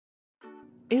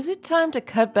Is it time to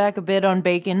cut back a bit on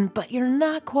bacon, but you're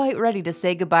not quite ready to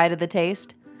say goodbye to the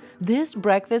taste? This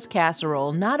breakfast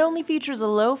casserole not only features a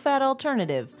low-fat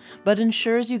alternative, but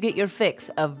ensures you get your fix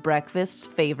of breakfast's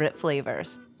favorite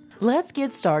flavors. Let's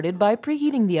get started by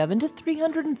preheating the oven to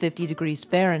 350 degrees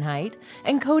Fahrenheit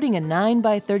and coating a 9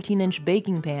 by 13 inch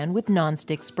baking pan with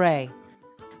nonstick spray.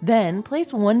 Then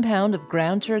place 1 pound of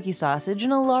ground turkey sausage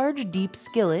in a large deep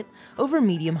skillet over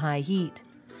medium-high heat.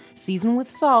 Season with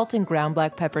salt and ground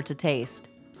black pepper to taste.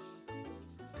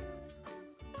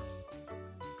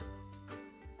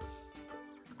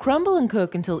 Crumble and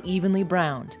cook until evenly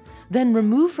browned, then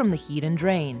remove from the heat and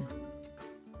drain.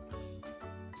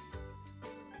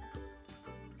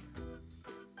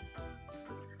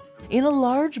 In a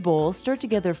large bowl, stir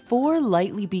together 4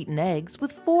 lightly beaten eggs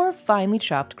with 4 finely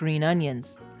chopped green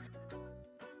onions.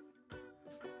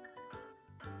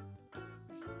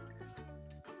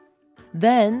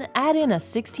 Then add in a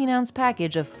 16-ounce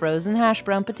package of frozen hash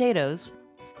brown potatoes,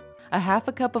 a half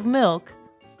a cup of milk,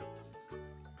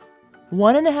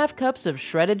 1½ cups of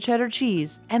shredded cheddar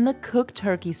cheese, and the cooked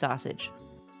turkey sausage.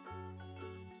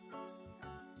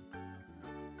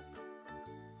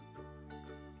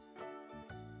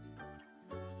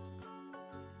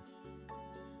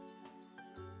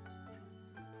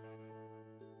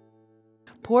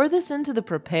 Pour this into the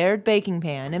prepared baking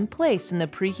pan and place in the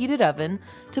preheated oven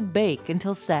to bake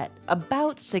until set,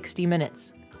 about 60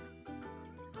 minutes.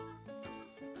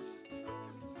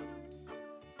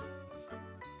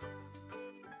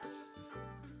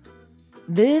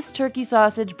 This turkey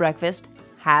sausage breakfast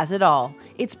has it all.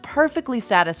 It's perfectly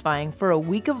satisfying for a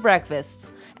week of breakfasts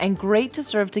and great to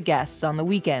serve to guests on the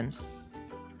weekends.